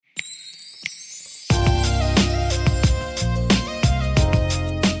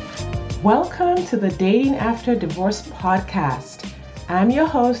Welcome to the Dating After Divorce podcast. I'm your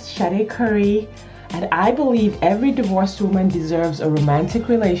host, Sade Curry, and I believe every divorced woman deserves a romantic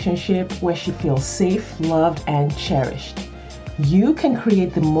relationship where she feels safe, loved, and cherished. You can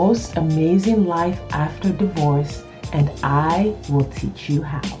create the most amazing life after divorce, and I will teach you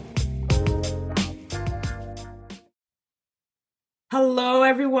how. Hello,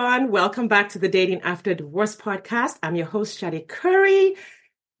 everyone. Welcome back to the Dating After Divorce podcast. I'm your host, Sade Curry.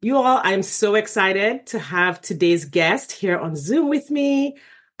 You all, I'm so excited to have today's guest here on Zoom with me.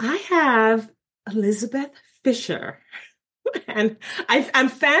 I have Elisabeth Fisher, and I'm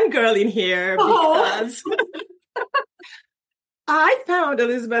fangirling here because I found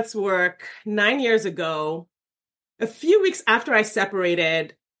Elisabeth's work 9 years ago, a few weeks after I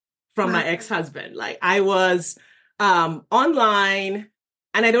separated from my ex-husband. Like I was online,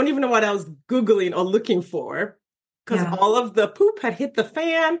 and I don't even know what I was Googling or looking for, because all of the poop had hit the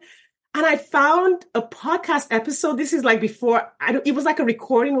fan. And I found a podcast episode. This is like before, it was like a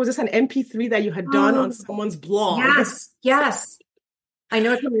recording. Was this an MP3 that you had done on someone's blog? Yes. I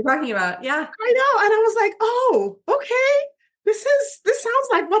know what you're talking about. Yeah. I know. And I was like, oh, okay. This sounds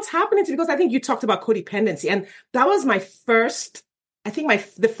like what's happening to me, because I think you talked about codependency. And that was the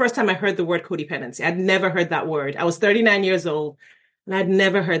first time I heard the word codependency. I'd never heard that word. I was 39 years old and I'd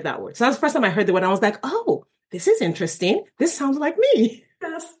never heard that word. So that was the first time I heard the word. I was like, oh, this is interesting. This sounds like me.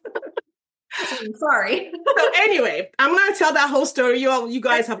 Yes. I'm sorry. So anyway, I'm going to tell that whole story. You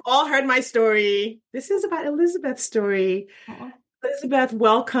guys have all heard my story. This is about Elisabeth's story. Elisabeth,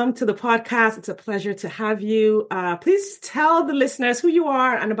 welcome to the podcast. It's a pleasure to have you. Please tell the listeners who you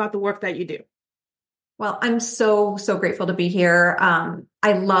are and about the work that you do. Well, I'm so grateful to be here.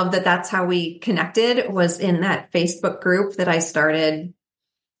 I love that that's how we connected, was in that Facebook group that I started.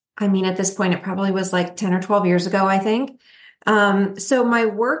 I mean, at this point, it probably was like 10 or 12 years ago, I think. So my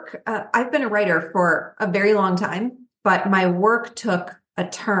work, I've been a writer for a very long time, but my work took a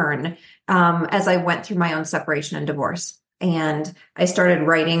turn as I went through my own separation and divorce. And I started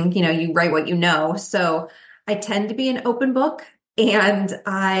writing, you write what you know. So I tend to be an open book, and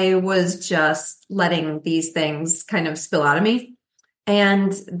I was just letting these things kind of spill out of me.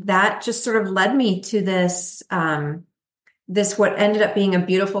 And that just sort of led me to this what ended up being a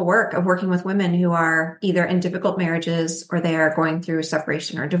beautiful work of working with women who are either in difficult marriages or they are going through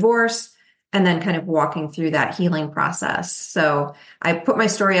separation or divorce, and then kind of walking through that healing process. So I put my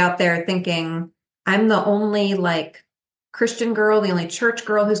story out there thinking I'm the only Christian girl, the only church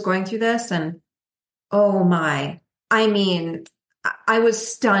girl who's going through this. And oh my, I mean, I was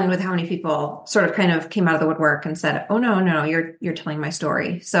stunned with how many people sort of kind of came out of the woodwork and said, oh no, you're telling my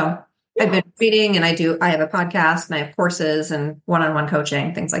story. So I've been reading, and I have a podcast, and I have courses and one-on-one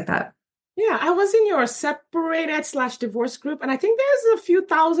coaching, things like that. Yeah. I was in your separated/divorce group, and I think there's a few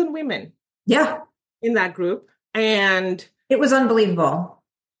thousand women. Yeah. In that group. And it was unbelievable.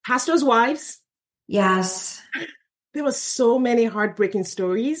 Pastors' wives. Yes. There were so many heartbreaking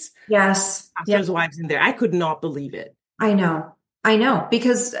stories. Yes. Pastors' wives in there. I could not believe it. I know.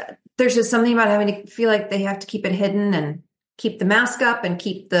 Because there's just something about having to feel like they have to keep it hidden and keep the mask up and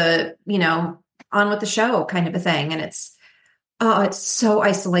keep the, on with the show kind of a thing. And it's so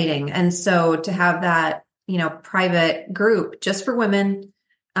isolating. And so to have that, private group just for women,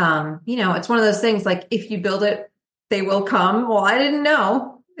 it's one of those things like, if you build it, they will come. Well, I didn't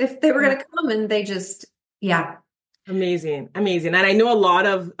know if they were going to come, and they just, Amazing. And I know a lot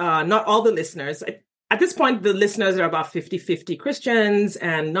of, not all the listeners, at this point, the listeners are about 50-50 Christians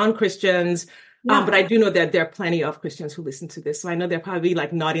and non-Christians. Yeah. But I do know that there are plenty of Christians who listen to this. So I know they're probably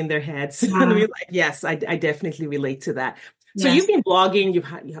nodding their heads and be like, yes, I definitely relate to that. So you've been blogging, you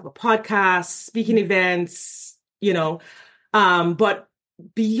have a podcast, speaking events, but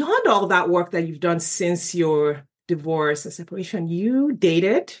beyond all that work that you've done since your divorce and separation, you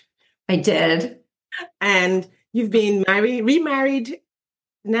dated. I did. And you've been remarried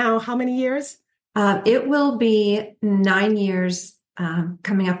now, how many years? It will be 9 years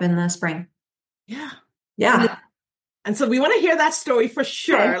coming up in the spring. Yeah. And so we want to hear that story for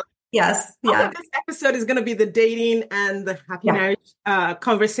sure. Okay. Yes. This episode is going to be the dating and the happy marriage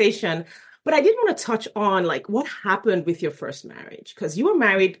conversation. But I did want to touch on what happened with your first marriage, because you were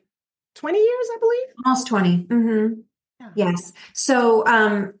married 20 years, I believe. Almost 20. Mm-hmm. Yeah. Yes. So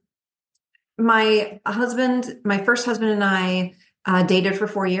my first husband and I dated for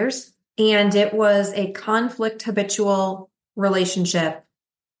 4 years, and it was a conflict habitual relationship.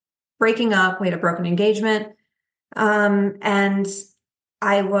 Breaking up, we had a broken engagement. And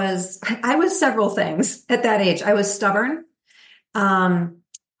I was several things at that age. I was stubborn.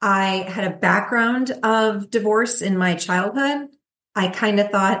 I had a background of divorce in my childhood. I kind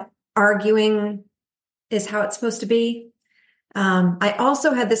of thought arguing is how it's supposed to be. I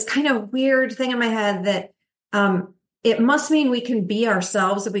also had this kind of weird thing in my head that it must mean we can be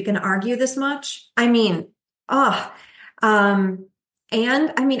ourselves if we can argue this much. I mean, and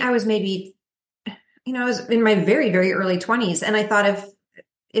I mean, I was maybe, I was in my very, very early 20s, and I thought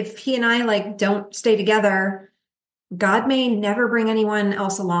if he and I like don't stay together, God may never bring anyone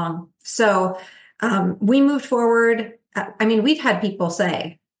else along. So we moved forward. I mean, we've had people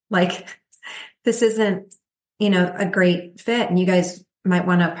say, like, this isn't, a great fit, and you guys might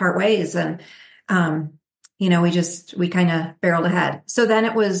want to part ways. And, we kind of barreled ahead. So then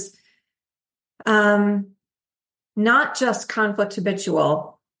it was not just conflict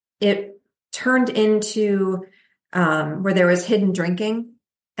habitual. It turned into where there was hidden drinking.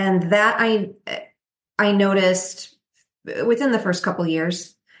 And that I noticed within the first couple of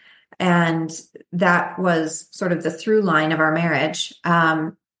years. And that was sort of the through line of our marriage.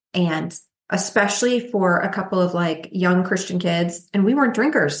 And especially for a couple of like young Christian kids, and we weren't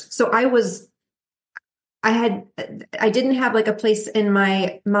drinkers. So I didn't have like a place in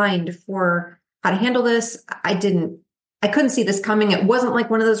my mind for how to handle this. I couldn't see this coming. It wasn't like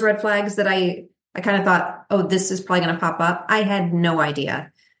one of those red flags that I kind of thought, oh, this is probably going to pop up. I had no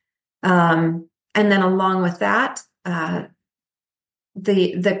idea. And then along with that, the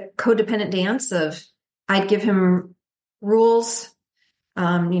codependent dance of I'd give him rules,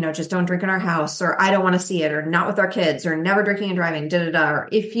 just don't drink in our house, or I don't want to see it, or not with our kids, or never drinking and driving, or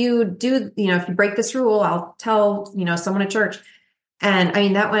if you do, if you break this rule, I'll tell, someone at church. And I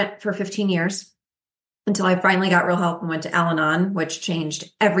mean, that went for 15 years until I finally got real help and went to Al-Anon, which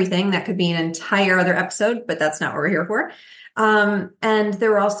changed everything. That could be an entire other episode, but that's not what we're here for. And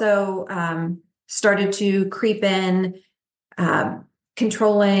there were also started to creep in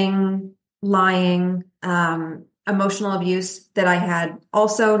controlling, lying, emotional abuse that I had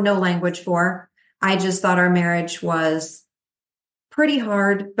also no language for. I just thought our marriage was pretty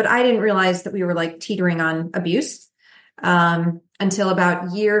hard, but I didn't realize that we were like teetering on abuse. Until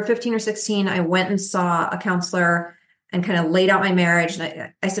about year 15 or 16, I went and saw a counselor and kind of laid out my marriage.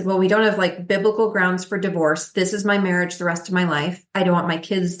 And I said, well, we don't have like biblical grounds for divorce. This is my marriage the rest of my life. I don't want my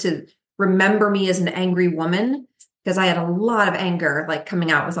kids to remember me as an angry woman, because I had a lot of anger like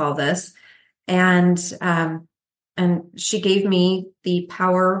coming out with all this. And she gave me the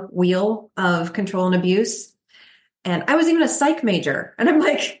power wheel of control and abuse. And I was even a psych major. And I'm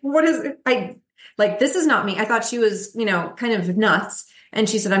like, what is it? This is not me. I thought she was, kind of nuts. And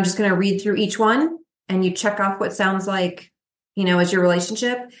she said, I'm just going to read through each one and you check off what sounds like, as your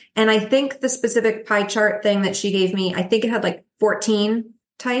relationship. And I think the specific pie chart thing that she gave me, I think it had like 14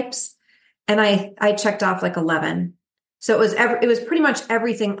 types. And I checked off like 11. So it was pretty much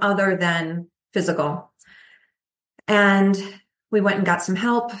everything other than physical. And we went and got some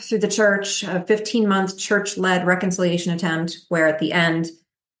help through the church, a 15-month church-led reconciliation attempt, where at the end,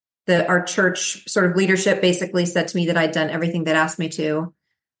 our church sort of leadership basically said to me that I'd done everything they'd asked me to,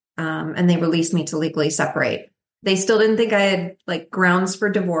 and they released me to legally separate. They still didn't think I had like grounds for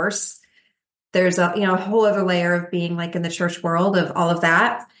divorce. There's a whole other layer of being like in the church world of all of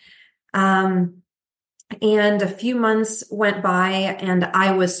that. And a few months went by and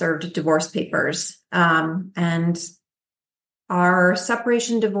I was served divorce papers. And our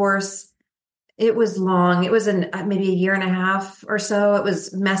separation divorce, it was long. It was maybe a year and a half or so. It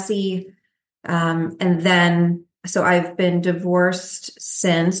was messy. And then, so I've been divorced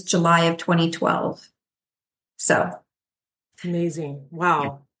since July of 2012. So. Amazing.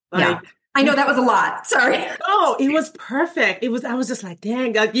 Wow. Yeah. I know that was a lot. Sorry. Oh, it was perfect. I was just like,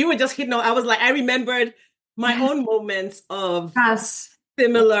 dang, you were just hitting on. I was like, I remembered my own moments of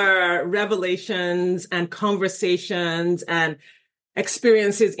similar revelations and conversations and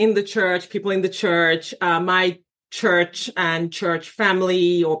experiences in the church, people in the church, my church and church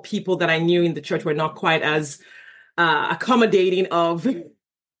family, or people that I knew in the church were not quite as accommodating of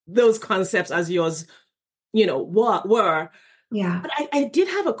those concepts as yours, were. Yeah. But I did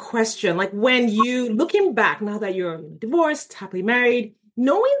have a question. Like, when looking back, now that you're divorced, happily married,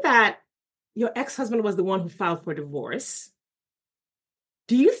 knowing that your ex-husband was the one who filed for divorce,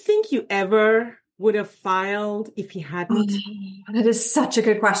 do you think you ever would have filed if he hadn't? Oh, that is such a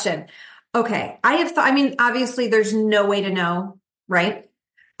good question. Okay. I have thought, obviously there's no way to know, right?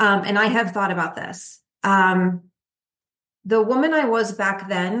 And I have thought about this. The woman I was back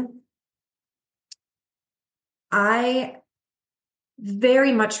then, I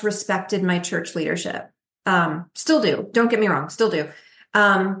very much respected my church leadership. Still do. Don't get me wrong. Still do.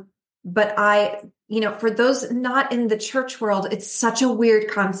 But for those not in the church world, it's such a weird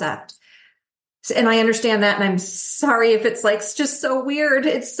concept. And I understand that. And I'm sorry if it's like, it's just so weird.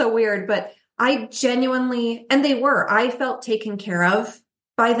 It's so weird, but I genuinely, and I felt taken care of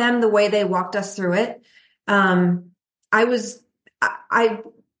by them the way they walked us through it. I was, I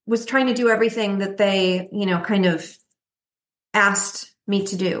was trying to do everything that they, kind of asked me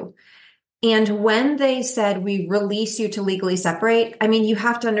to do. And when they said, we release you to legally separate, I mean, you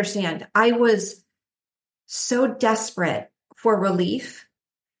have to understand, I was so desperate for relief,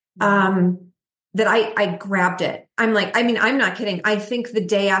 that I grabbed it. I'm like, I mean, I'm not kidding. I think the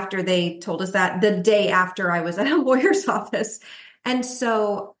day after they told us that, the day after I was at a lawyer's office. And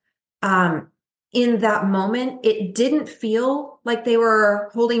so, in that moment, it didn't feel like they were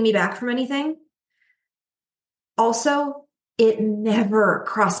holding me back from anything. Also, it never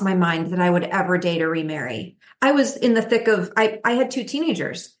crossed my mind that I would ever date or remarry. I was in the thick of, I had 2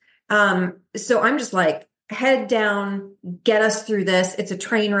 teenagers. So I'm just like, head down, get us through this. It's a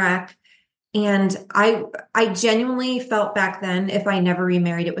train wreck. And I genuinely felt back then, if I never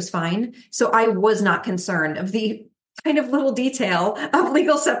remarried, it was fine. So I was not concerned of the kind of little detail of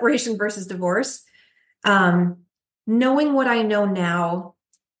legal separation versus divorce. Knowing what I know now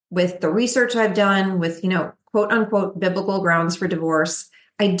with the research I've done with, quote unquote, biblical grounds for divorce,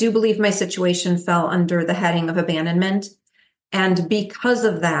 I do believe my situation fell under the heading of abandonment. And because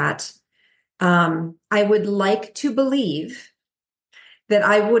of that, I would like to believe that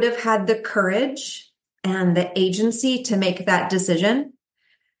I would have had the courage and the agency to make that decision.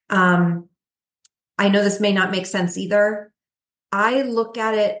 I know this may not make sense either. I look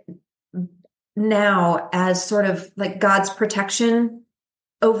at it now as sort of like God's protection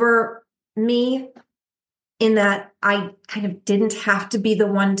over me, in that I kind of didn't have to be the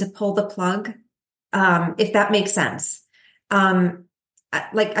one to pull the plug, if that makes sense.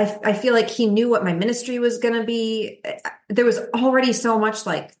 I feel like he knew what my ministry was going to be. There was already so much,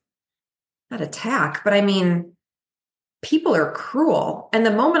 like, not attack, but I mean, people are cruel. And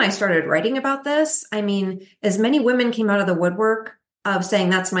the moment I started writing about this, I mean, as many women came out of the woodwork of saying,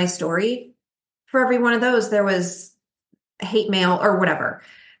 that's my story. For every one of those, there was hate mail or whatever.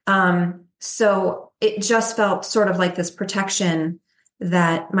 So it just felt sort of like this protection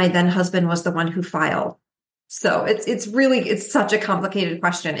that my then husband was the one who filed. So it's such a complicated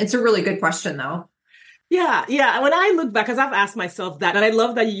question. It's a really good question though. Yeah. Yeah. When I look back, because I've asked myself that, and I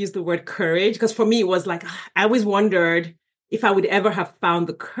love that you use the word courage, because for me, it was like, I always wondered if I would ever have found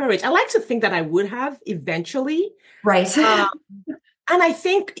the courage. I like to think that I would have eventually. Right. And I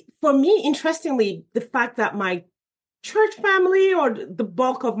think for me, interestingly, the fact that my church family, or the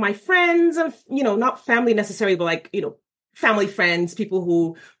bulk of my friends, and, not family necessarily, but like, family friends, people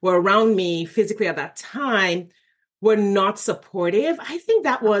who were around me physically at that time, were not supportive. I think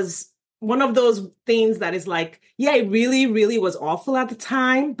that was one of those things that is like, yeah, it really, really was awful at the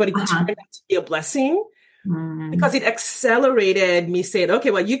time, but it turned out to be a blessing because it accelerated me saying,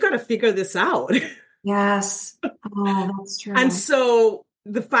 okay, well, you got to figure this out. Yes. Oh, that's true. And so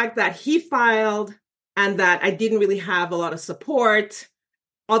the fact that he filed and that I didn't really have a lot of support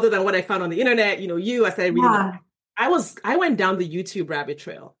other than what I found on the internet, I started reading. I went down the YouTube rabbit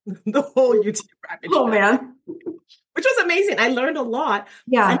trail, the whole YouTube rabbit trail. Oh man. Which was amazing. I learned a lot.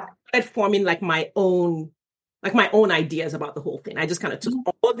 Yeah. And I started forming my own ideas about the whole thing. I just kind of took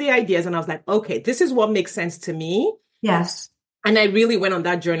all of the ideas and I was like, okay, this is what makes sense to me. Yes. And I really went on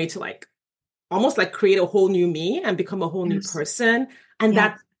that journey to almost create a whole new me and become a whole new person. And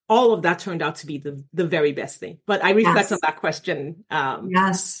that all of that turned out to be the very best thing. But I reflect on that question.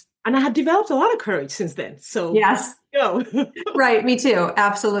 Yes. And I have developed a lot of courage since then. So yes. Right. Me too.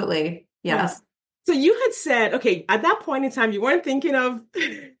 Absolutely. Yes. So you had said, okay, at that point in time, you weren't thinking of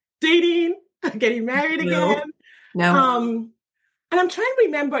dating, getting married again. No. And I'm trying to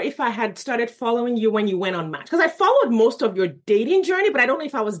remember if I had started following you when you went on Match, because I followed most of your dating journey, but I don't know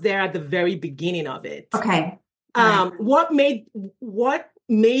if I was there at the very beginning of it. Okay. What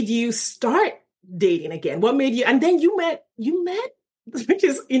made you start dating again? What made you? And then you met, which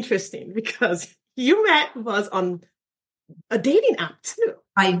is interesting because you met was on a dating app too.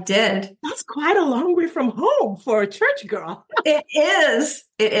 I did. That's quite a long way from home for a church girl. It is.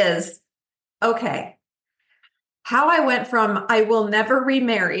 It is. Okay. How I went from I will never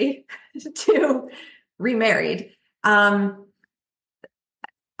remarry to remarried. I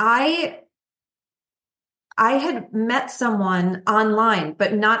had met someone online,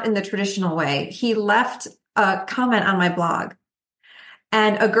 but not in the traditional way. He left a comment on my blog,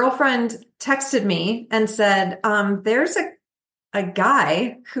 and a girlfriend texted me and said, there's a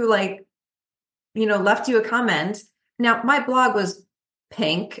guy who left you a comment. Now my blog was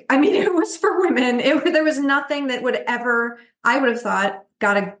pink. I mean, it was for women. There was nothing that I would have thought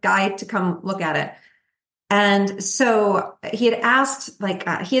got a guy to come look at it. And so he had asked,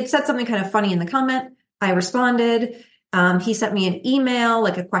 he had said something kind of funny in the comment. I responded. He sent me an email,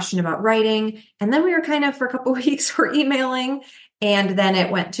 like a question about writing. And then we were kind of, for a couple of weeks, we're emailing. And then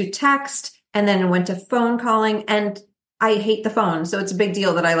it went to text, and then it went to phone calling. And I hate the phone. So it's a big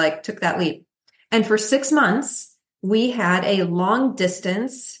deal that I took that leap. And for 6 months, we had a long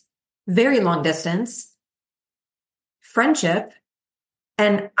distance, very long distance friendship.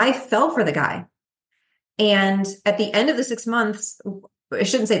 And I fell for the guy. And at the end of the 6 months, I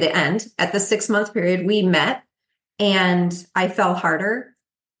shouldn't say the end, at the 6-month period, we met and I fell harder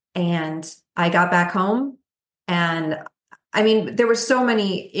and I got back home. And I mean, there were so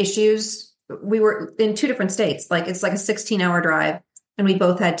many issues. We were in 2 different states. It's like a 16-hour drive, and we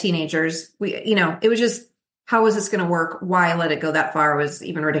both had teenagers. It was just, how was this going to work? Why let it go that far was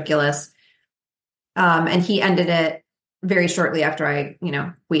even ridiculous. And he ended it very shortly after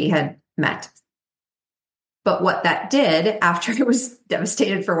we had met. But what that did after I was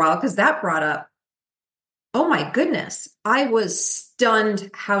devastated for a while, because that brought up, oh my goodness, I was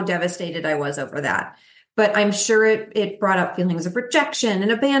stunned how devastated I was over that. But I'm sure it brought up feelings of rejection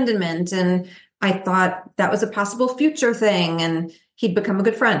and abandonment. And I thought that was a possible future thing. And he'd become a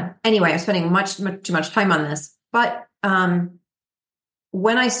good friend. Anyway, I'm spending much too much time on this. But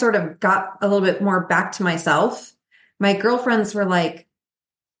when I sort of got a little bit more back to myself, my girlfriends were like,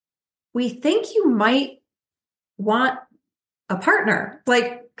 we think you might want a partner.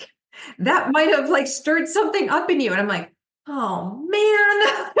 That might have stirred something up in you. And I'm like, oh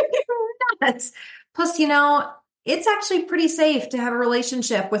man, you're nuts. Plus, it's actually pretty safe to have a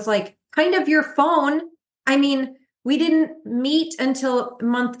relationship with kind of your phone. I mean, we didn't meet until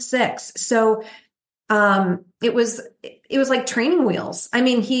month 6. So it was like training wheels. I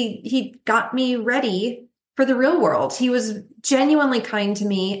mean, he got me ready for the real world. He was genuinely kind to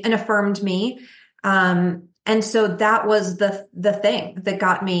me and affirmed me. And so that was the thing that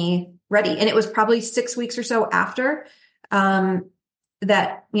got me ready. And it was probably 6 weeks or so after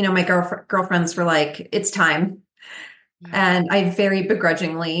that, my girlfriends were like, it's time. And I very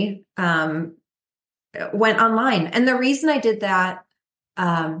begrudgingly went online. And the reason I did that,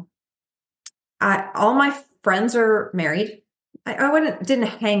 all my friends are married. I didn't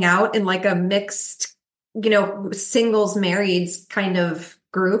hang out in a mixed, singles marrieds kind of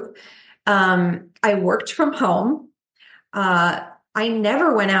group. I worked from home. I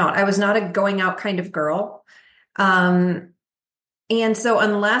never went out. I was not a going out kind of girl. And so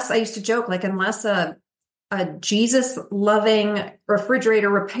unless I used to joke, unless a Jesus loving refrigerator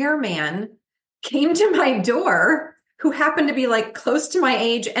repairman came to my door who happened to be close to my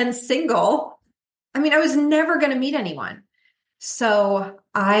age and single, I mean, I was never going to meet anyone. So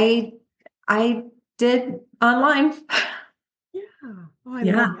I did online. Yeah. Oh, I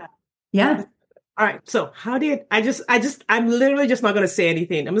love that. Yeah. All right. So I'm literally just not going to say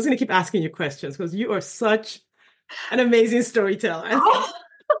anything. I'm just going to keep asking you questions because you are such an amazing storyteller. Oh.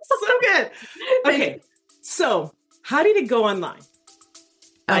 So good. Okay. So how did it go online?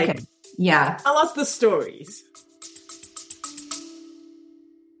 Okay. Yeah. Tell us the stories.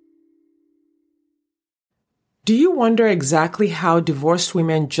 Do you wonder exactly how divorced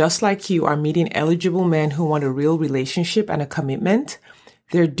women just like you are meeting eligible men who want a real relationship and a commitment?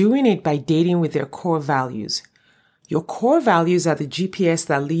 They're doing it by dating with their core values. Your core values are the GPS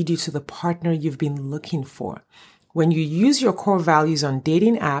that lead you to the partner you've been looking for. When you use your core values on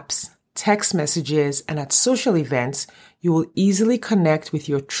dating apps, text messages, and at social events, you will easily connect with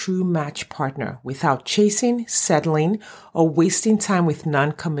your true match partner without chasing, settling, or wasting time with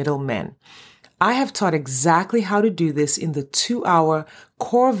non-committal men. I have taught exactly how to do this in the 2-hour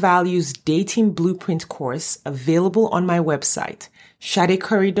Core Values Dating Blueprint course available on my website,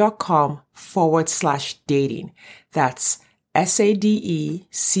 shadecurry.com/dating. That's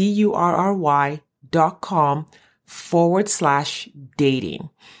SADECURRY.com/dating.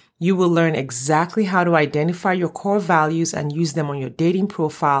 You will learn exactly how to identify your core values and use them on your dating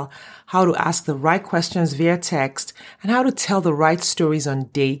profile, how to ask the right questions via text, and how to tell the right stories on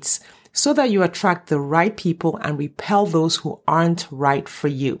dates so that you attract the right people and repel those who aren't right for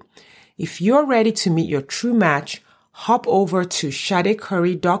you. If you're ready to meet your true match, hop over to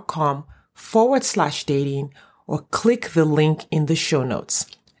shadecurry.com/dating or click the link in the show notes.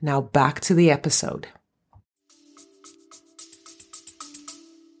 Now back to the episode.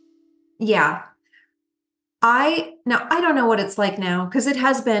 Yeah. I don't know what it's like now because it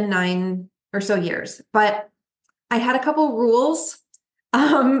has been 9 or so years, but I had a couple rules.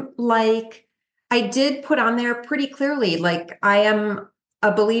 I did put on there pretty clearly, I am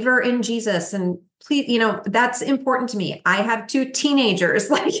a believer in Jesus and please, that's important to me. I have two teenagers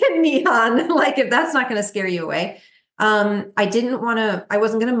like in neon, like if that's not going to scare you away. I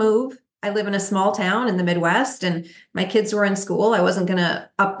wasn't going to move. I live in a small town in the Midwest and my kids were in school. I wasn't going to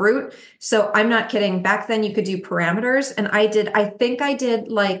uproot. So I'm not kidding. Back then you could do parameters. And I think I did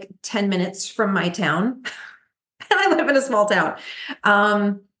like 10 minutes from my town. And I live in a small town.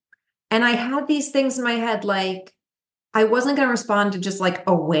 And I had these things in my head, like, I wasn't going to respond to just like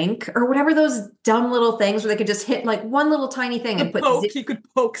a wink or whatever those dumb little things where they could just hit like one little tiny thing and put. You could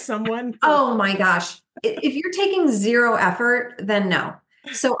poke someone. Oh my gosh. If you're taking zero effort, then no.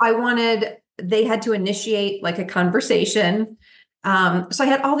 So they had to initiate like a conversation. So I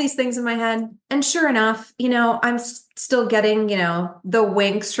had all these things in my head. And sure enough, I'm still getting, the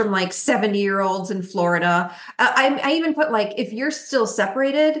winks from like 70-year-olds in Florida. I even put like, if you're still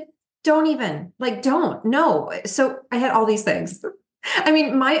separated, don't. No. So I had all these things. I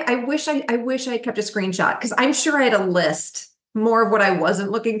mean, I wish I kept a screenshot because I'm sure I had a list more of what I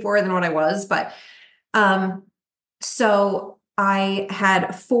wasn't looking for than what I was. But, so I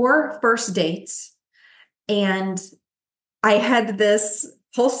had 4 first dates and I had this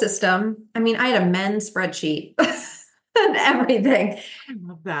whole system. I mean, I had a men's spreadsheet and everything. I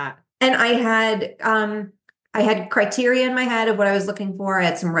love that. And I had criteria in my head of what I was looking for. I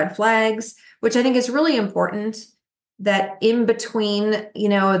had some red flags, which I think is really important that in between,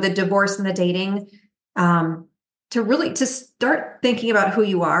 the divorce and the dating, to start thinking about who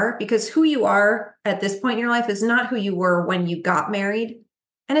you are, because who you are at this point in your life is not who you were when you got married,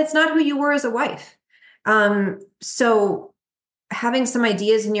 and it's not who you were as a wife. So having some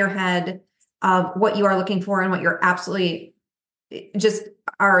ideas in your head of what you are looking for and what you're absolutely just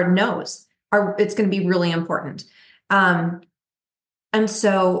it's going to be really important. And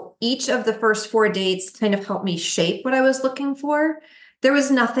so each of the first 4 dates kind of helped me shape what I was looking for. There was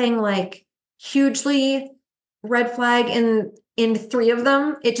nothing like hugely red flag in 3 of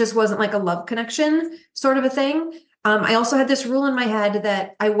them. It just wasn't like a love connection sort of a thing. I also had this rule in my head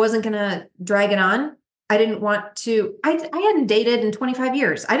that I wasn't going to drag it on. I didn't want to, I hadn't dated in 25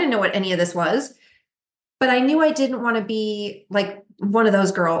 years. I didn't know what any of this was, but I knew I didn't want to be like one of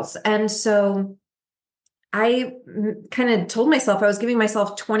those girls. And so I kind of told myself I was giving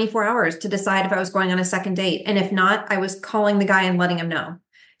myself 24 hours to decide if I was going on a second date. And if not, I was calling the guy and letting him know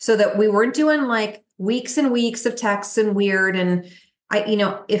so that we weren't doing like weeks and weeks of texts and weird. And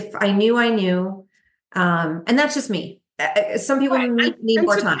if I knew, I knew. And that's just me. Some people need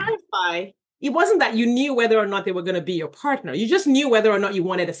more time. Clarify, it wasn't that you knew whether or not they were going to be your partner. You just knew whether or not you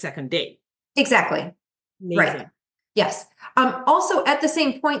wanted a second date. Exactly. Amazing. Right. Yes. Also at the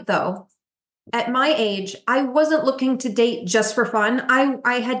same point though, at my age, I wasn't looking to date just for fun.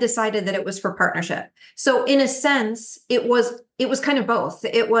 I had decided that it was for partnership. So in a sense, it was kind of both.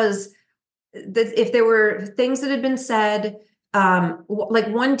 It was that if there were things that had been said, like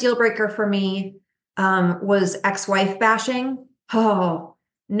one deal breaker for me was ex-wife bashing. Oh,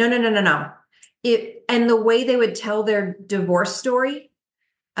 no. And the way they would tell their divorce story,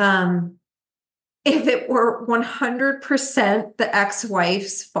 if it were 100% the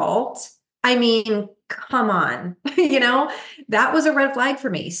ex-wife's fault, I mean, come on, that was a red flag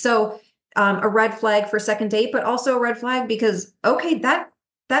for me. So a red flag for second date, but also a red flag because, okay, that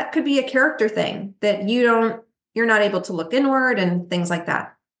could be a character thing that you're not able to look inward and things like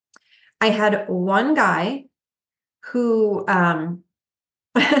that. I had one guy who,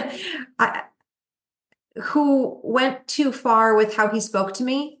 who went too far with how he spoke to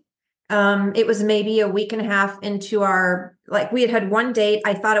me. It was maybe a week and a half into we had one date.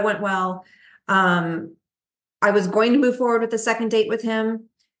 I thought it went well. I was going to move forward with the second date with him,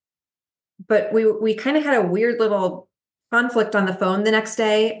 but we kind of had a weird little conflict on the phone the next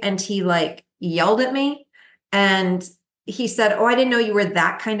day. And he like yelled at me and he said, "Oh, I didn't know you were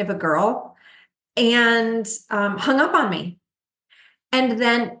that kind of a girl," and hung up on me. And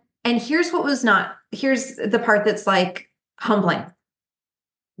here's the part that's like humbling.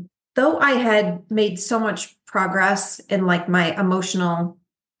 Though I had made so much progress in like my emotional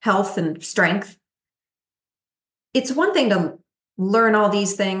health and strength, it's one thing to learn all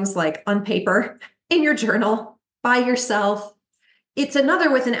these things like on paper in your journal by yourself. It's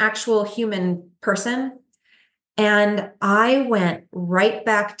another with an actual human person. And I went right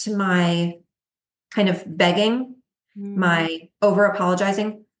back to my kind of begging, my over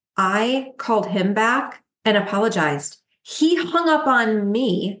apologizing. I called him back and apologized. He hung up on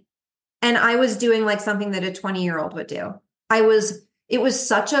me. And I was doing like something that a 20-year-old would do. It was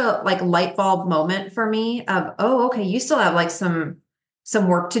such a like light bulb moment for me of, oh, okay, you still have like some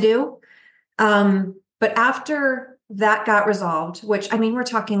work to do. But after that got resolved, which I mean, we're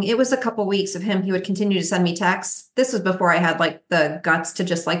talking, it was a couple weeks of him. He would continue to send me texts. This was before I had like the guts to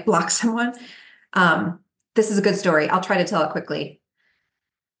just like block someone. This is a good story. I'll try to tell it quickly.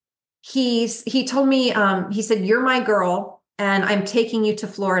 He told me, he said, "You're my girl and I'm taking you to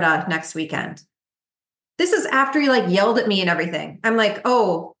Florida next weekend." This is after he like yelled at me and everything. I'm like,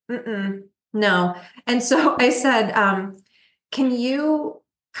 "Oh, no." And so I said, "Can you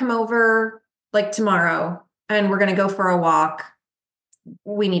come over like tomorrow and we're going to go for a walk?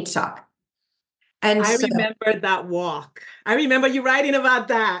 We need to talk." And I so, remember that walk. I remember you writing about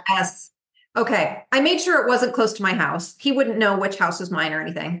that. yes. Okay. I made sure it wasn't close to my house. He wouldn't know which house was mine or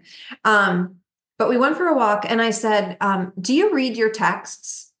anything. But we went for a walk and I said, "Do you read your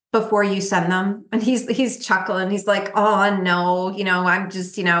texts before you send them?" And he's chuckling. He's like, "Oh no, I'm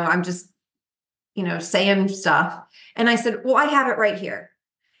just saying stuff." And I said, "Well, I have it right here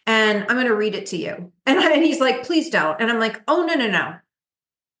and I'm going to read it to you." And he's like, "Please don't." And I'm like, "Oh, no, no, no."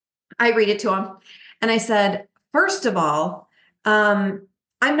 I read it to him. And I said, "First of all,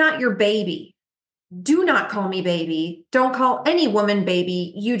 I'm not your baby. Do not call me baby. Don't call any woman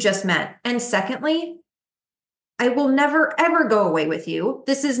baby you just met. And secondly, I will never, ever go away with you.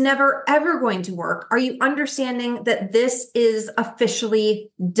 This is never, ever going to work. Are you understanding that this is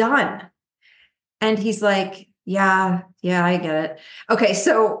officially done?" And he's like, "Yeah, yeah, I get it." Okay,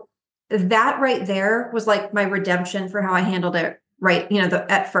 so that right there was like my redemption for how I handled it, right?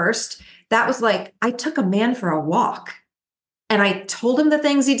 At first, that was like, I took a man for a walk and I told him the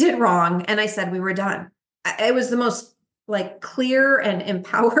things he did wrong. And I said, we were done. It was the most like clear and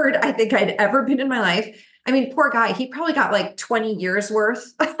empowered I think I'd ever been in my life. I mean, poor guy, he probably got like 20 years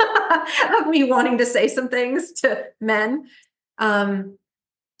worth of me wanting to say some things to men.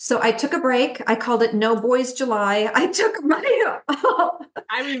 So I took a break. I called it No Boys July. I took my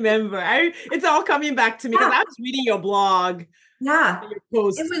I remember. It's all coming back to me because I was reading your blog, yeah. your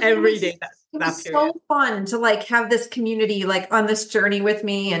posts every day that period. So fun to like have this community like on this journey with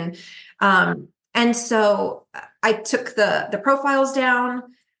me. And so I took the profiles down.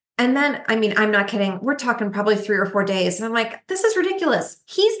 And then, I mean, I'm not kidding. We're talking probably 3 or 4 days. And I'm like, this is ridiculous.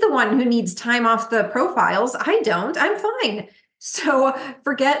 He's the one who needs time off the profiles. I don't. I'm fine. So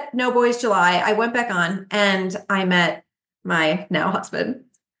forget No Boys July. I went back on and I met my now husband.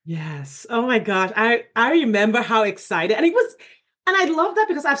 Yes. Oh my gosh. I remember how excited. And I love that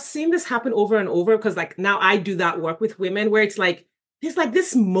because I've seen this happen over and over because like now I do that work with women where it's like there's like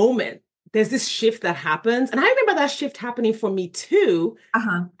this moment, there's this shift that happens. And I remember that shift happening for me too.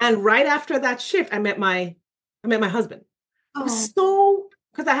 Uh-huh. And right after that shift, I met my husband. It Oh, was so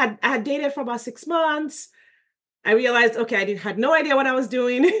because I had dated for about 6 months. I realized, okay, had no idea what I was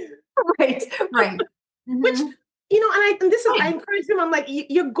doing. right, right. Which, Mm-hmm. and this is, I Fine. encourage them. I'm like,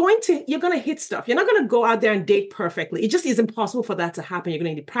 you're going to hit stuff. You're not going to go out there and date perfectly. It just is impossible for that to happen. You're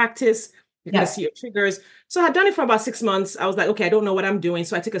going to need practice. You're going to Yeah. see your triggers. So I had done it for about 6 months. I was like, okay, I don't know what I'm doing.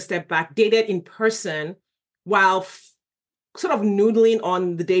 So I took a step back, dated in person while sort of noodling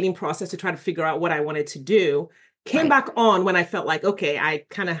on the dating process to try to figure out what I wanted to do. Came Right. back on when I felt like, okay,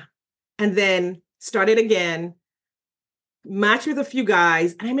 and then started again, matched with a few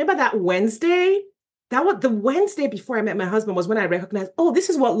guys. And I remember that Wednesday, that was the Wednesday before I met my husband was when I recognized, oh, this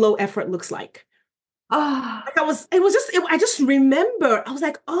is what low effort looks like. Oh, Like I just remember, I was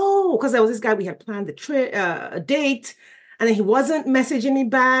like, oh, because there was this guy, we had planned the trip, a date, and then he wasn't messaging me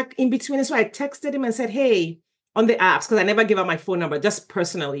back in between. And so I texted him and said, hey, on the apps, because I never give out my phone number, just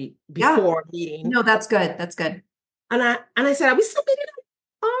personally yeah. before meeting. No, that's good. That's good. And I said, are we still meeting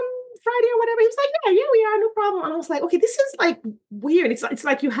on Friday or whatever? He was like, yeah, we are, no problem. And I was like, okay, this is like weird. It's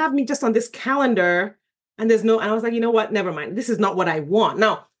like you have me just on this calendar and and I was like, you know what? Never mind. This is not what I want.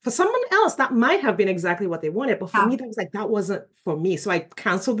 Now, for someone else, that might have been exactly what they wanted. But for Yeah. me, that wasn't for me. So I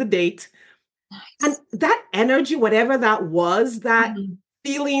canceled the date. And that energy, whatever that was, that Mhm.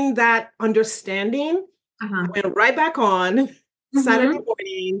 feeling, that understanding, Uh-huh. I went right back on Saturday Mhm.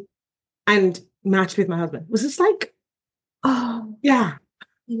 morning and matched with my husband. It was just like, Oh, yeah. I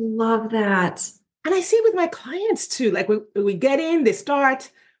love that. And I see it with my clients too. Like we get in, they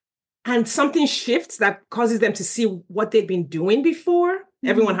start, and something shifts that causes them to see what they've been doing before.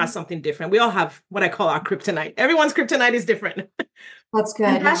 Everyone has Mhm. something different. We all have what I call our kryptonite. Everyone's kryptonite is different. That's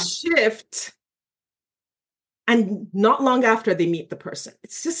And good. that Yeah. shift, and not long after they meet the person,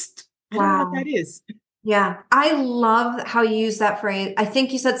 it's just, I don't know what that Wow. is. Yeah. I love how you use that phrase. I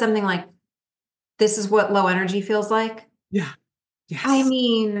think you said something like, this is what low energy feels like. Yeah. I Yes.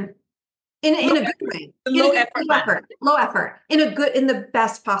 mean, Low in a good effort. way, The in a low good effort man. low effort, in the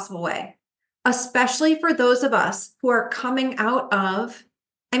best possible way, especially for those of us who are coming out of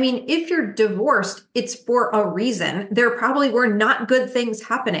I mean, if you're divorced, it's for a reason. There probably were not good things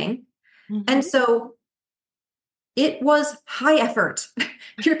happening. Mm-hmm. And so it was high effort.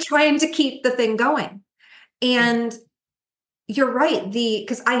 You're trying to keep the thing going. And you're right.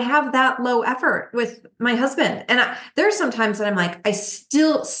 Because I have that low effort with my husband. And there's some times that I'm like, I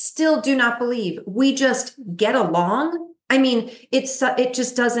still do not believe we just get along. I mean, it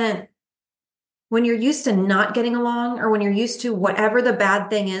just doesn't, when you're used to not getting along, or when you're used to whatever the bad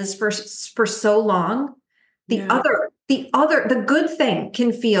thing is for so long, the good thing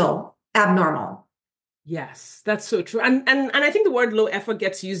can feel abnormal. Yes, that's so true. And I think the word low effort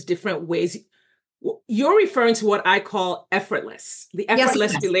gets used different ways. You're referring to what I call effortless, the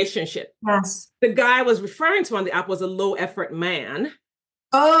effortless relationship. Yes. The guy I was referring to on the app was a low effort man.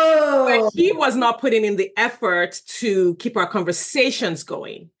 Oh, but he was not putting in the effort to keep our conversations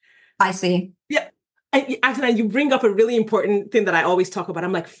going. I see. Yeah. And actually, you bring up a really important thing that I always talk about.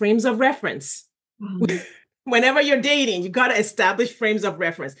 I'm like, frames of reference. Mm-hmm. Whenever you're dating, you got to establish frames of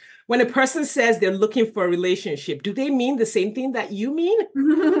reference. When a person says they're looking for a relationship, do they mean the same thing that you mean?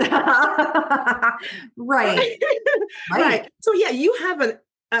 Right. Right. So yeah, you have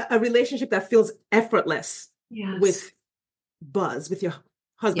a relationship that feels effortless with Buzz, with your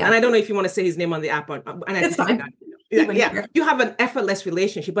husband. Yeah. And I don't know if you want to say his name on the app. It's fine. Yeah. You have an effortless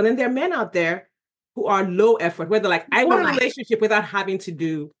relationship. But then there are men out there who are low effort, where they're like, I want a relationship without having to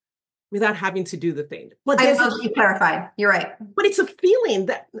do the thing. But I love you clarified. You're right. But it's a feeling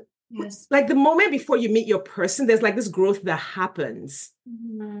that, like the moment before you meet your person, there's like this growth that happens.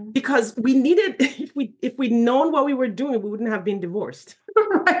 Mm-hmm. Because we needed, if we'd known what we were doing, we wouldn't have been divorced.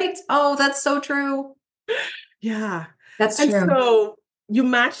 Right. Oh, that's so true. Yeah. That's true. And so you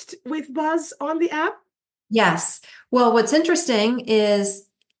matched with Buzz on the app? Yes. Well, what's interesting is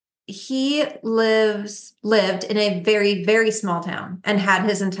he lived in a very, very small town and had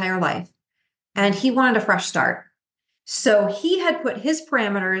his entire life. And he wanted a fresh start. So he had put his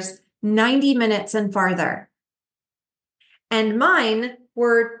parameters 90 minutes and farther. And mine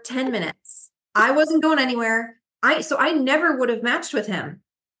were 10 minutes. I wasn't going anywhere. So I never would have matched with him,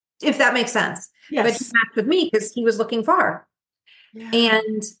 if that makes sense. Yes. But he matched with me because he was looking far. Yeah.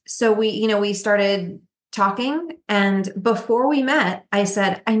 And so we started talking. And before we met, I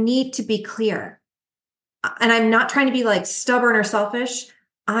said, I need to be clear. And I'm not trying to be like stubborn or selfish.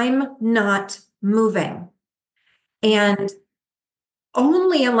 I'm not moving. And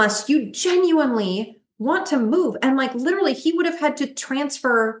only unless you genuinely want to move. And like literally, he would have had to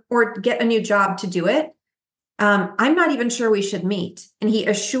transfer or get a new job to do it. I'm not even sure we should meet. And he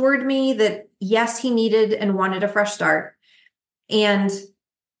assured me that, yes, he needed and wanted a fresh start. And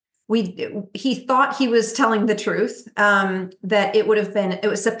he thought he was telling the truth, that it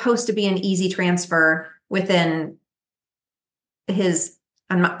was supposed to be an easy transfer within his,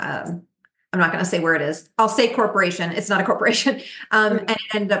 I'm not going to say where it is. I'll say corporation. It's not a corporation. And it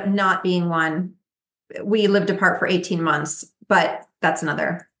ended up not being one. We lived apart for 18 months, but that's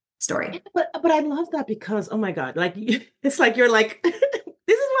another story. But I love that because, oh my God, like, it's like, you're like, this is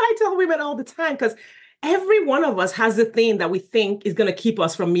what I tell women all the time, because every one of us has the thing that we think is going to keep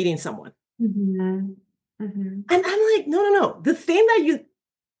us from meeting someone. Mm-hmm. Mm-hmm. And I'm like, no. The thing that you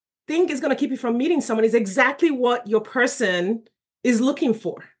think is going to keep you from meeting someone is exactly what your person is looking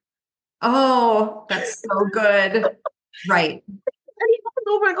for. Oh, that's so good. Right. And it happens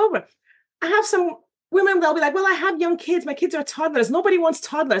over and over. I have some women, they'll be like, well, I have young kids. My kids are toddlers. Nobody wants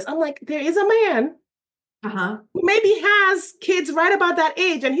toddlers. I'm like, there is a man who maybe has kids right about that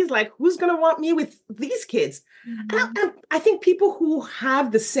age. And he's like, who's going to want me with these kids? Mm-hmm. And I think people who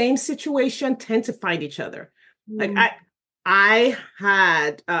have the same situation tend to find each other. Mm-hmm. Like I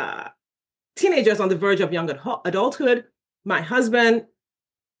had teenagers on the verge of young adulthood. My husband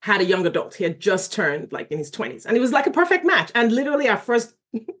had a young adult. He had just turned like in his 20s. And it was like a perfect match. And literally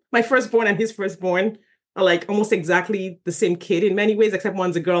my firstborn and his firstborn are like almost exactly the same kid in many ways, except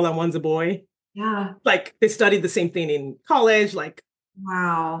one's a girl and one's a boy. Yeah. Like they studied the same thing in college. Like,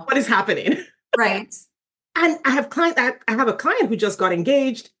 wow. What is happening? Right. And I have a client who just got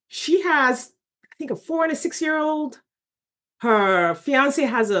engaged. She has, I think, a 4 and a 6-year-old. Her fiance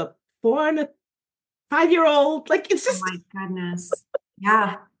has a 4 and a 5-year-old. Like, it's just, oh my goodness.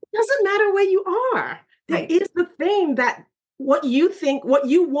 Yeah. It doesn't matter where you are. There is the thing that what you think, what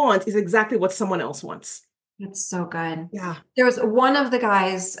you want is exactly what someone else wants. That's so good. Yeah. There was one of the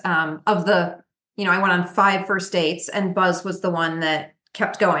guys I went on 5 first dates and Buzz was the one that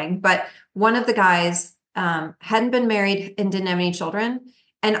kept going. But one of the guys hadn't been married and didn't have any children.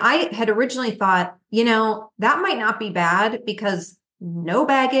 And I had originally thought, that might not be bad because no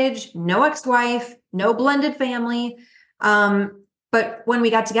baggage, no ex-wife, no blended family. But when we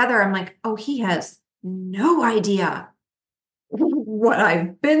got together, I'm like, oh, he has no idea what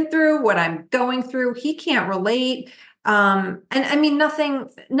I've been through, what I'm going through. He can't relate. And I mean, nothing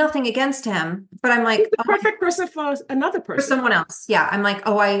against him, but I'm He's like, the oh, perfect person for another for person. someone else. Yeah. I'm like,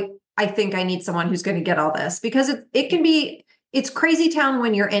 oh, I think I need someone who's going to get all this, because it can be, it's crazy town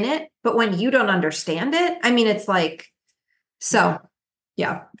when you're in it, but when you don't understand it, I mean, it's like, so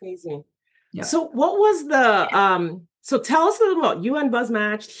yeah. Amazing. Yeah. So what was the so tell us a little about you and Buzz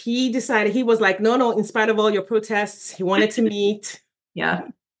matched. He decided, he was like, no, in spite of all your protests, he wanted to meet. Yeah.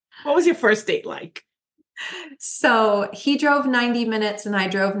 What was your first date like? So he drove 90 minutes and I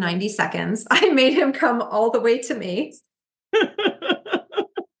drove 90 seconds. I made him come all the way to me.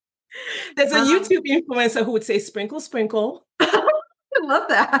 There's a Um, YouTube influencer who would say sprinkle, sprinkle. I love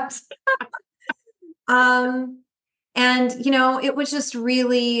that. Um, and it was just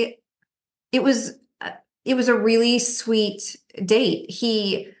really, it was, it was a really sweet date.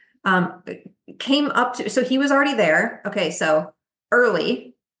 He came up to, so he was already there. Okay, so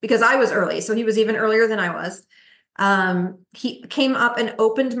early, because I was early, so he was even earlier than I was. He came up and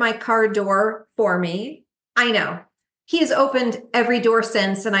opened my car door for me. I know he has opened every door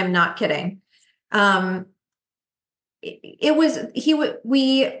since, and I'm not kidding. Um, it was he would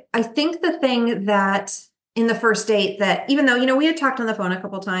we I think the thing that in the first date, that even though we had talked on the phone a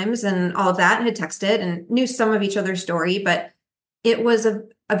couple times and all of that and had texted and knew some of each other's story, but it was a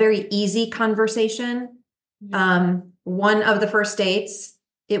very easy conversation. One of the first dates,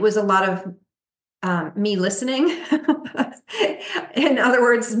 it was a lot of me listening. In other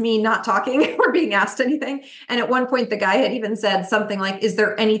words, me not talking or being asked anything. And at one point the guy had even said something like, is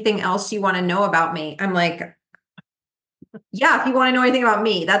there anything else you want to know about me? I'm like, yeah, if you want to know anything about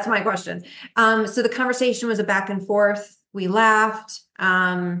me, that's my question. So the conversation was a back and forth. We laughed.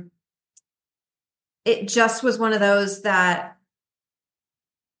 It just was one of those that,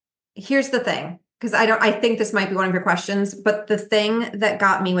 here's the thing, because I think this might be one of your questions, but the thing that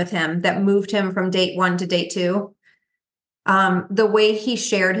got me with him, that moved him from date 1 to date 2, the way he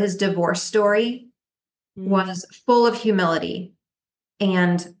shared his divorce story was full of humility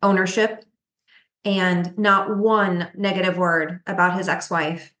and ownership, and not one negative word about his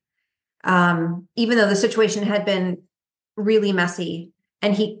ex-wife. Even though the situation had been really messy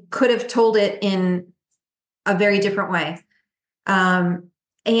and he could have told it in a very different way.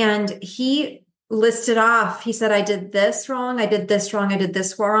 And he listed off, he said, I did this wrong, I did this wrong, I did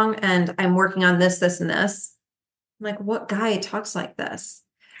this wrong, and I'm working on this, this, and this. I'm like, what guy talks like this?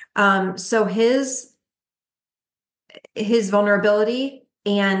 So his vulnerability,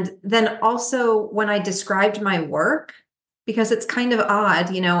 and then also when I described my work, because it's kind of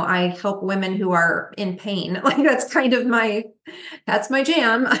odd, I help women who are in pain. Like that's my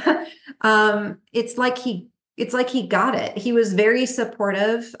jam. It's like he got it. He was very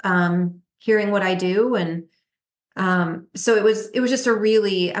supportive, hearing what I do. And so it was just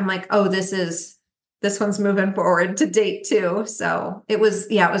I'm like, oh, this one's moving forward to date 2. So it was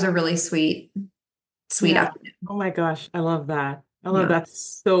a really sweet Yeah. afternoon. Oh my gosh. I love that. I love Yeah. that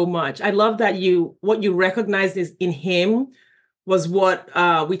so much. I love that what you recognized is in him was what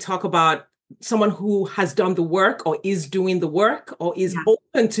we talk about, someone who has done the work or is doing the work or is Yeah.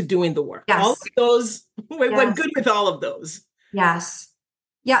 open to doing the work. All of Yes. those, we're Yes. good with all of those. Yes.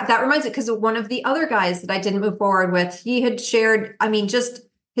 Yeah, that reminds me, because one of the other guys that I didn't move forward with, he had shared, I mean, just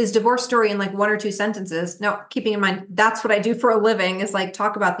his divorce story in like 1 or 2 sentences. Now, keeping in mind, that's what I do for a living, is like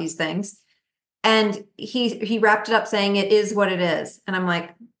talk about these things. And he wrapped it up saying, it is what it is. And I'm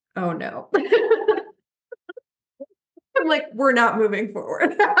like, oh no. I'm like, we're not moving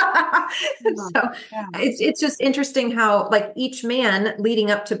forward. So Yeah. it's just interesting how, like, each man leading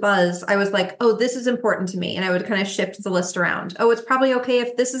up to Buzz, I was like, oh, this is important to me. And I would kind of shift the list around. Oh, it's probably okay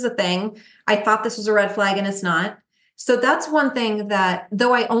if this is a thing. I thought this was a red flag and it's not. So that's one thing that,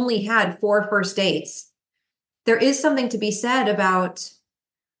 though I only had 4 first dates, there is something to be said about,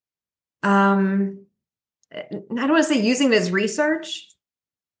 I don't want to say using it as research,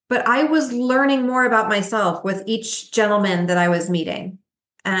 but I was learning more about myself with each gentleman that I was meeting.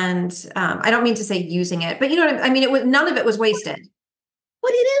 And I don't mean to say using it, but you know what I mean? It was, none of it was wasted.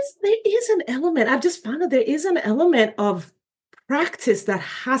 But there is an element. I've just found that there is an element of practice that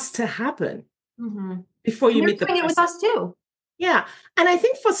has to happen before And you they're meet the doing it with person. us too. Yeah. And I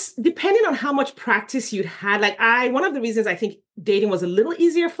think depending on how much practice you'd had, like one of the reasons I think dating was a little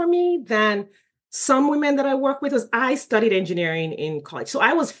easier for me than some women that I work with was I studied engineering in college. So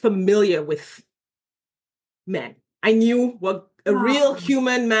I was familiar with men. I knew what a real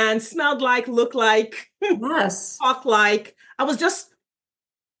human man smelled like, looked like, Yes. talked like.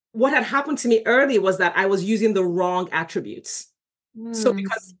 What had happened to me early was that I was using the wrong attributes. So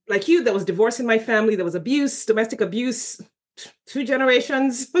because like you, there was divorce in my family, there was abuse, domestic abuse, 2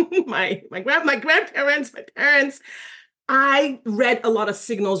 generations, my grandparents, my parents. I read a lot of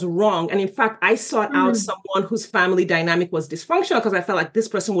signals wrong. And in fact, I sought out someone whose family dynamic was dysfunctional because I felt like this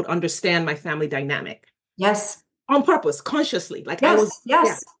person would understand my family dynamic. Yes. On purpose, consciously. Like I Yes. was, yeah.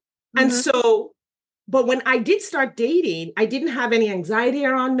 Yes. And so, but when I did start dating, I didn't have any anxiety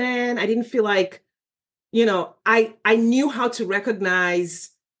around men. I didn't feel like, I knew how to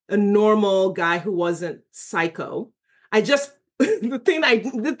recognize a normal guy who wasn't psycho. I just the thing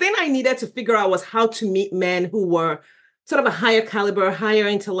I needed to figure out was how to meet men who were sort of a higher caliber, higher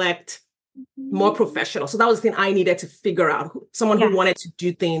intellect, more professional. So that was the thing I needed to figure out, someone who wanted to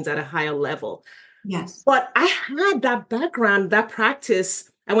do things at a higher level. Yes. But I had that background, that practice.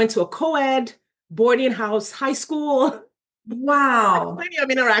 I went to a co-ed boarding house, high school. Wow. Plenty of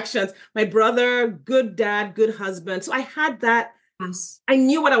interactions. My brother, good dad, good husband. So I had that. Yes. I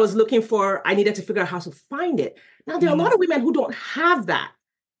knew what I was looking for. I needed to figure out how to find it. Now, there are a lot of women who don't have that.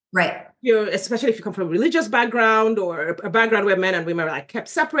 Right. Especially if you come from a religious background or a background where men and women are like kept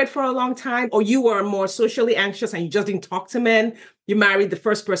separate for a long time, or you were more socially anxious and you just didn't talk to men. You married the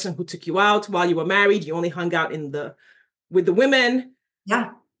first person who took you out while you were married. You only hung out with the women.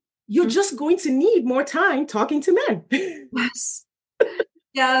 Yeah. You're just going to need more time talking to men. Yes.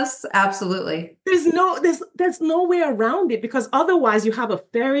 Yes, absolutely. There's no way around it, because otherwise you have a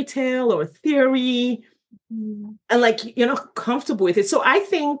fairy tale or a theory and like you're not comfortable with it. So I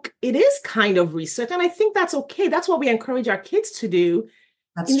think it is kind of research, and I think that's okay. That's what we encourage our kids to do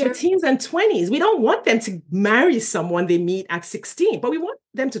in their teens and 20s. We don't want them to marry someone they meet at 16, but we want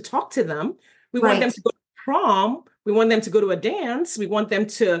them to talk to them. We want them to go to prom. We want them to go to a dance. We want them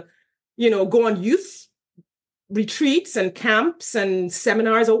to, go on youth retreats and camps and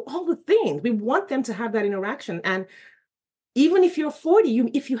seminars, or all the things. We want them to have that interaction. And even if you're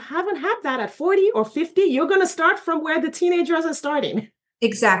 40, if you haven't had that at 40 or 50, you're going to start from where the teenagers are starting.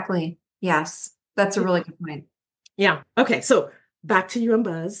 Exactly. Yes. That's a really good point. Yeah. Okay. So back to you and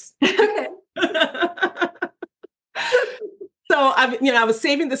Buzz. Okay. So I was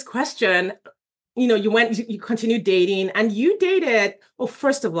saving this question. You continued dating, and you dated. Oh,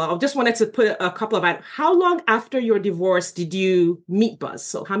 first of all, I just wanted to put a couple of how long after your divorce did you meet Buzz?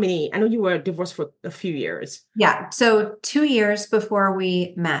 So how many? I know you were divorced for a few years. Yeah. So 2 years before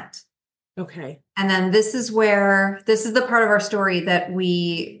we met. Okay. And then this is the part of our story that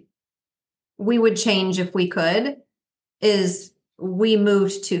we would change if we could, is we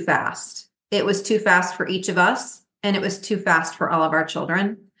moved too fast. It was too fast for each of us, and it was too fast for all of our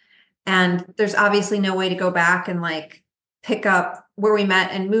children. And there's obviously no way to go back and like pick up where we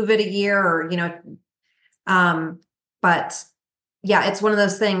met and move it a year or, but yeah, it's one of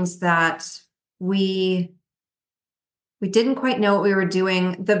those things that we didn't quite know what we were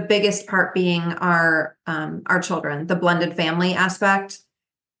doing. The biggest part being our children. The blended family aspect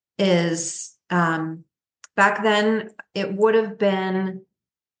is, back then they would have been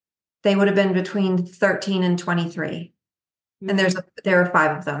between 13 and 23. And there are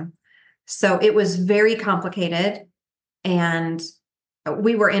 5 of them. So it was very complicated, and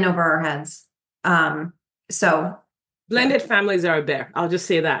we were in over our heads. So blended families are a bear. I'll just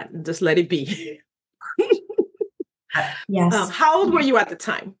say that. Just let it be. Yes. How old were you at the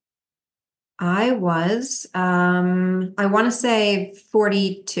time? I was, I want to say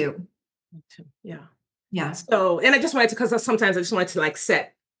 42. Yeah. Yeah. So, and I just wanted to, because sometimes I just wanted to like I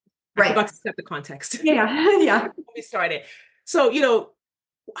forgot to set the context. Yeah. Yeah. When we started. So,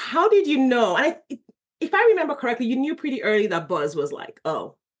 how did you know? And if I remember correctly, you knew pretty early that Buzz was like,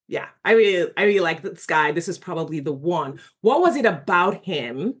 oh, yeah, I really like this guy. This is probably the one. What was it about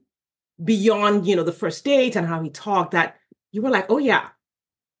him beyond, the first date and how he talked that you were like, oh yeah,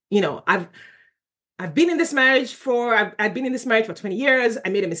 I've been in this marriage I've been in this marriage for 20 years. I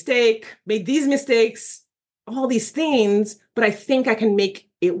made a mistake, made these mistakes, all these things, but I think I can make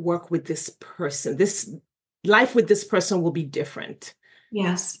it work with this person. This life with this person will be different.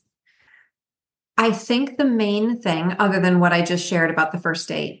 Yes. I think the main thing, other than what I just shared about the first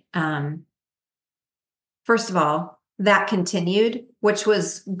date, first of all, that continued, which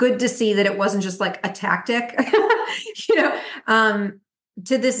was good to see that it wasn't just like a tactic.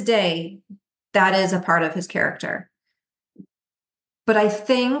 To this day, that is a part of his character. But I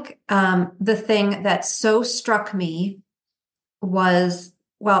think the thing that so struck me was,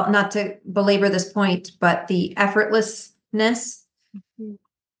 well, not to belabor this point, but the effortlessness.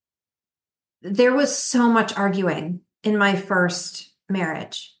 There was so much arguing in my first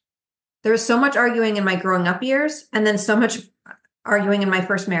marriage. There was so much arguing in my growing up years, and then so much arguing in my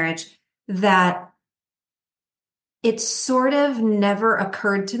first marriage, that it sort of never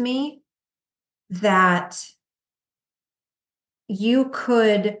occurred to me that you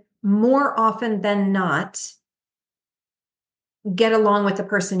could more often than not get along with the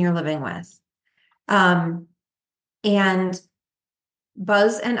person you're living with. And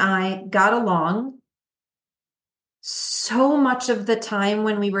Buzz and I got along so much of the time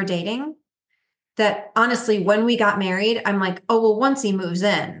when we were dating that honestly, when we got married, I'm like, oh, well, once he moves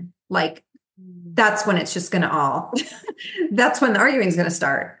in, like, that's when it's just going to that's when the arguing is going to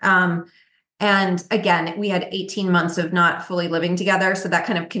start. And again, we had 18 months of not fully living together. So that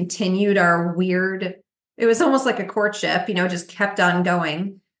kind of continued our weird, it was almost like a courtship, just kept on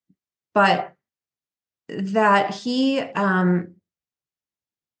going. But that he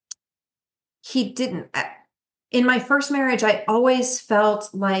didn't, in my first marriage, I always felt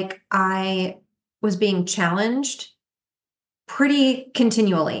like I was being challenged pretty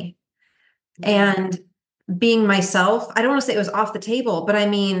continually. And being myself, I don't want to say it was off the table, but I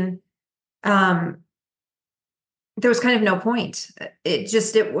mean, there was kind of no point.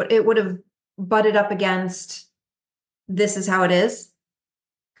 It would have butted up against this is how it is.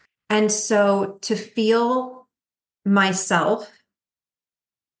 And so to feel myself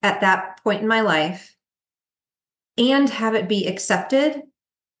at that point in my life and have it be accepted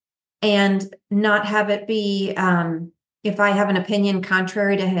and not have it be, if I have an opinion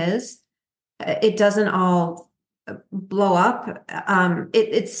contrary to his, it doesn't all blow up. I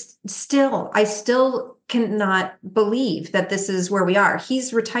still cannot believe that this is where we are.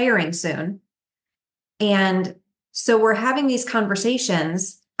 He's retiring soon. And so we're having these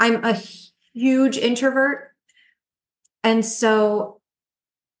conversations. I'm a huge introvert. And so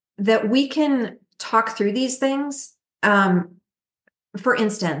that we can talk through these things. For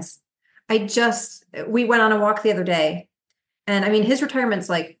instance, we went on a walk the other day. And I mean, his retirement's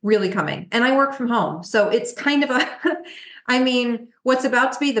like really coming and I work from home. So it's kind of what's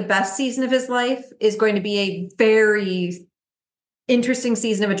about to be the best season of his life is going to be a very interesting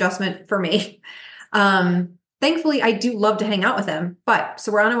season of adjustment for me. Thankfully, I do love to hang out with him.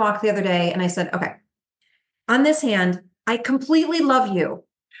 So we're on a walk the other day and I said, okay, on this hand, I completely love you.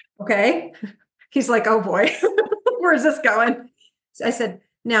 Okay. He's like, oh boy, where's this going? So I said,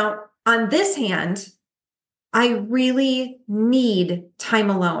 now on this hand, I really need time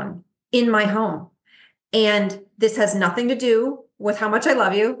alone in my home. And this has nothing to do with how much I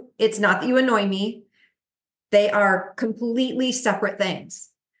love you. It's not that you annoy me. They are completely separate things.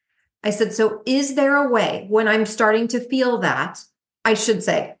 I said, so is there a way when I'm starting to feel that I should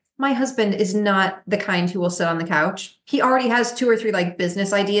say, my husband is not the kind who will sit on the couch. He already has 2 or 3 like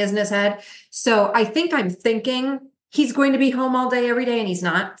business ideas in his head. So I think I'm thinking he's going to be home all day, every day, and he's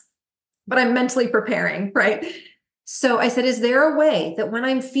not. But I'm mentally preparing, right? So I said, is there a way that when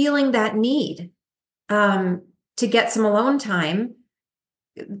I'm feeling that need to get some alone time,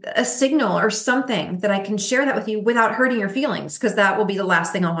 a signal or something that I can share that with you without hurting your feelings? Because that will be the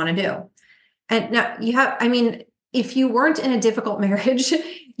last thing I want to do. And now if you weren't in a difficult marriage,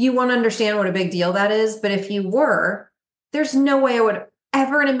 you won't understand what a big deal that is. But if you were, there's no way I would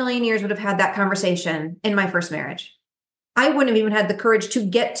ever in a million years would have had that conversation in my first marriage. I wouldn't have even had the courage to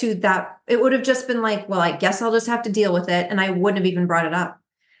get to that. It would have just been like, well, I guess I'll just have to deal with it. And I wouldn't have even brought it up.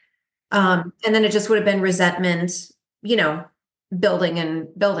 And then it just would have been resentment, building and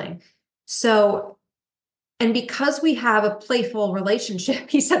building. So, and because we have a playful relationship,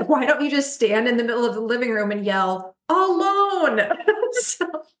 he said, why don't you just stand in the middle of the living room and yell alone? So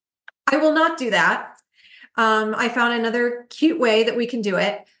I will not do that. I found another cute way that we can do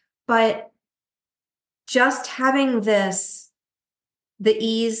it, but just having the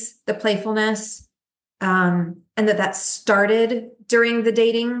ease, the playfulness, and that started during the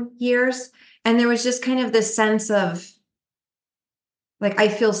dating years. And there was just kind of this sense of like, I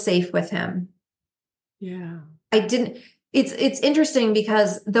feel safe with him. Yeah. It's interesting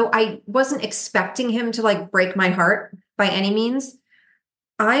because though I wasn't expecting him to like break my heart by any means,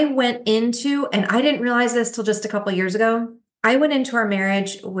 I went into, and I didn't realize this till just a couple of years ago, I went into our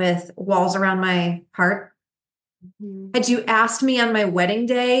marriage with walls around my heart. Mm-hmm. Had you asked me on my wedding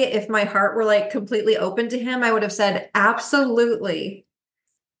day if my heart were like completely open to him, I would have said absolutely.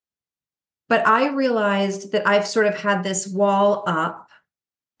 But I realized that I've sort of had this wall up,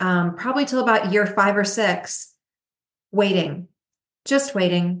 probably till about year 5 or 6, just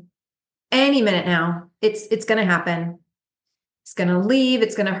waiting. Any minute now, it's going to happen. It's going to leave.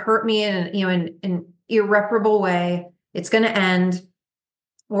 It's going to hurt me in an irreparable way. It's going to end,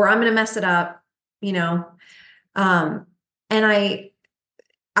 or I'm going to mess it up, And I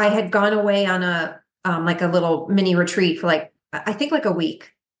had gone away on like a little mini retreat for I think like a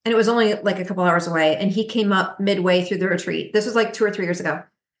week. And it was only like a couple hours away. And he came up midway through the retreat. This was like 2 or 3 years ago.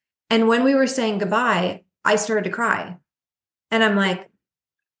 And when we were saying goodbye, I started to cry. And I'm like,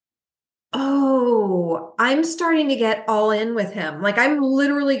 oh, I'm starting to get all in with him. Like I'm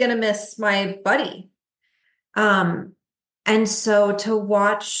literally going to miss my buddy. Um, and so to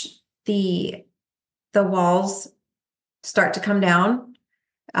watch the walls start to come down,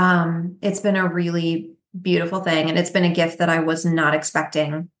 it's been a really beautiful thing. And it's been a gift that I was not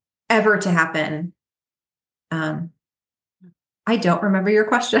expecting ever to happen. I don't remember your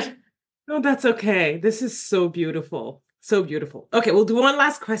question. No, that's okay. This is so beautiful. So beautiful. Okay, we'll do one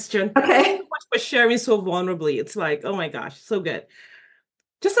last question. Okay. Thank you so much for sharing so vulnerably. It's like, oh my gosh, so good.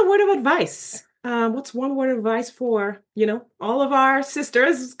 Just a word of advice. What's one word of advice for, all of our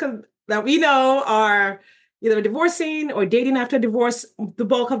sisters that we know are either divorcing or dating after divorce? The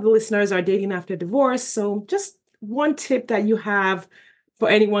bulk of the listeners are dating after divorce. So just one tip that you have for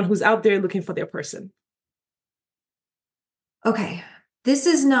anyone who's out there looking for their person. Okay. This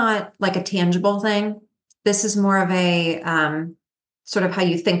is not like a tangible thing. This is more of a sort of how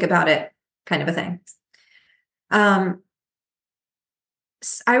you think about it kind of a thing.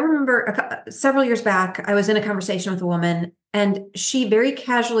 I remember several years back, I was in a conversation with a woman and she very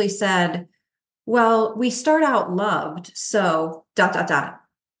casually said, well, we start out loved, so ...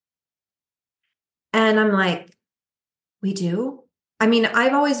 And I'm like, we do? I mean,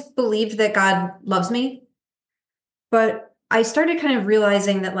 I've always believed that God loves me, but I started kind of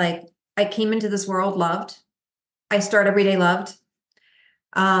realizing that like I came into this world loved. I start every day loved.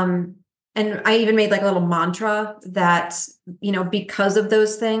 And I even made like a little mantra that, because of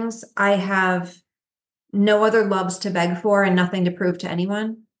those things, I have no other loves to beg for and nothing to prove to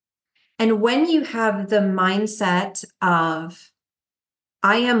anyone. And when you have the mindset of,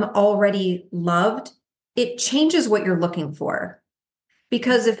 I am already loved, it changes what you're looking for.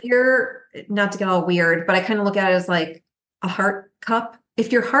 Because if you're, not to get all weird, but I kind of look at it as like a heart cup.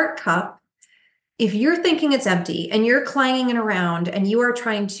 If your heart cup, if you're thinking it's empty and you're clanging it around and you are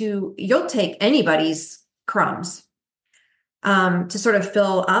you'll take anybody's crumbs to sort of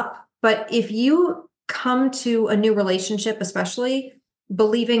fill up. But if you come to a new relationship, especially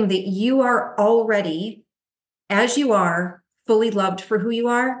believing that you are already, as you are, fully loved for who you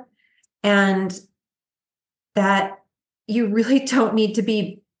are, and that you really don't need to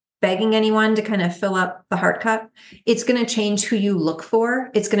be begging anyone to kind of fill up the heart cup, it's going to change who you look for.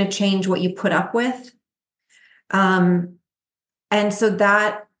 It's going to change what you put up with. And so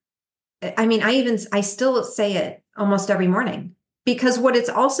that, I mean, I still say it almost every morning, because what it's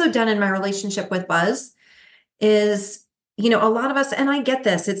also done in my relationship with Buzz is, a lot of us, and I get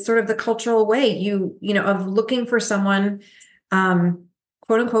this, it's sort of the cultural way of looking for someone, quote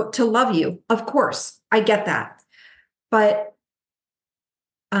unquote, to love you. Of course, I get that. But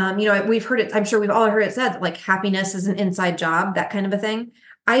we've heard it, I'm sure we've all heard it said, like happiness is an inside job, that kind of a thing.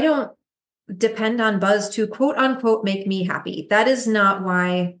 I don't depend on Buzz to quote unquote make me happy. That is not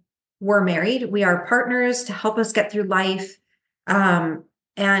why we're married. We are partners to help us get through life.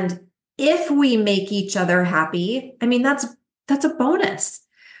 And if we make each other happy, I mean, that's a bonus.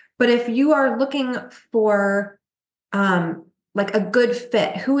 But if you are looking for like a good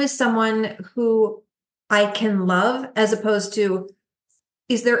fit, who is someone who I can love, as opposed to,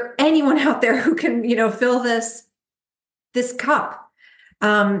 is there anyone out there who can, fill this cup?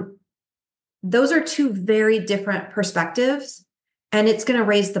 Those are two very different perspectives, and it's going to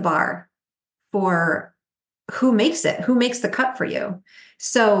raise the bar for who makes the cut for you.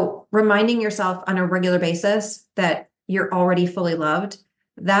 So reminding yourself on a regular basis that you're already fully loved,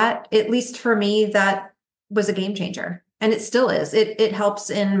 that, at least for me, that was a game changer. And it still is. It helps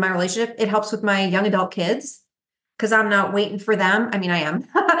in my relationship. It helps with my young adult kids, because I'm not waiting for them. I mean, I am,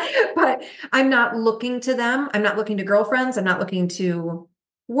 but I'm not looking to them. I'm not looking to girlfriends. I'm not looking to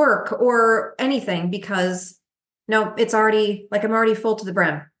work or anything, because no, it's already like I'm already full to the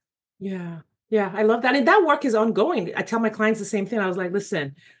brim. Yeah. Yeah. I love that. And that work is ongoing. I tell my clients the same thing. I was like,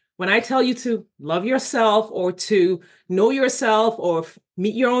 listen, when I tell you to love yourself or to know yourself or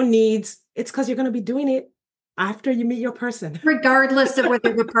meet your own needs, it's because you're going to be doing it after you meet your person. Regardless of whether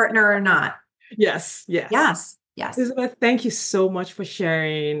you're a partner or not. Yes. Yes. Yes. Yes. Elisabeth, thank you so much for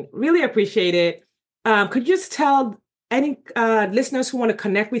sharing. Really appreciate it. Could you just tell any listeners who want to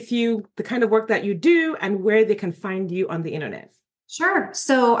connect with you, the kind of work that you do and where they can find you on the internet? Sure.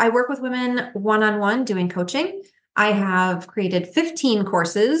 So I work with women one-on-one doing coaching. I have created 15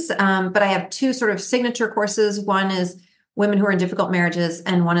 courses, but I have two sort of signature courses. One is women who are in difficult marriages,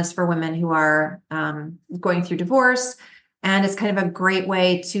 and one is for women who are going through divorce. And it's kind of a great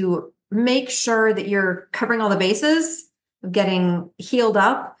way to make sure that you're covering all the bases getting healed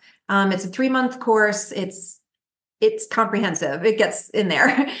up. It's a 3-month course. It's comprehensive. It gets in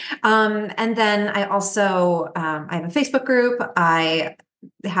there. And then I also, I have a Facebook group. I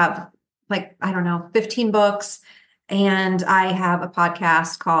have 15 books, and I have a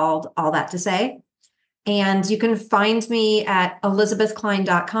podcast called All That to Say. And you can find me at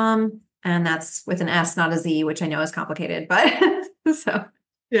elisabethklein.com. And that's with an S, not a Z, which I know is complicated, but so.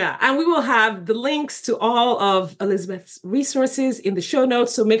 Yeah. And we will have the links to all of Elisabeth's resources in the show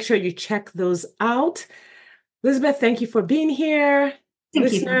notes. So make sure you check those out. Elisabeth, thank you for being here.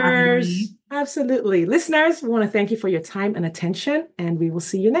 Thank you for having me. Absolutely. Listeners, we want to thank you for your time and attention, and we will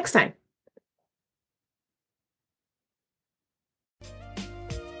see you next time.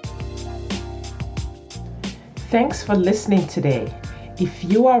 Thanks for listening today. If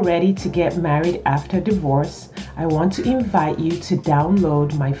you are ready to get married after divorce, I want to invite you to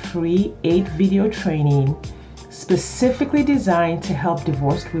download my free 8-video training specifically designed to help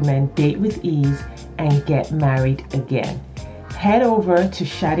divorced women date with ease and get married again. Head over to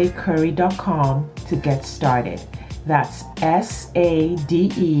sadecurry.com to get started. That's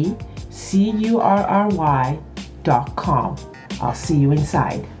SADECURRY.com. I'll see you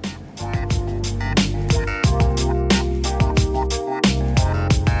inside.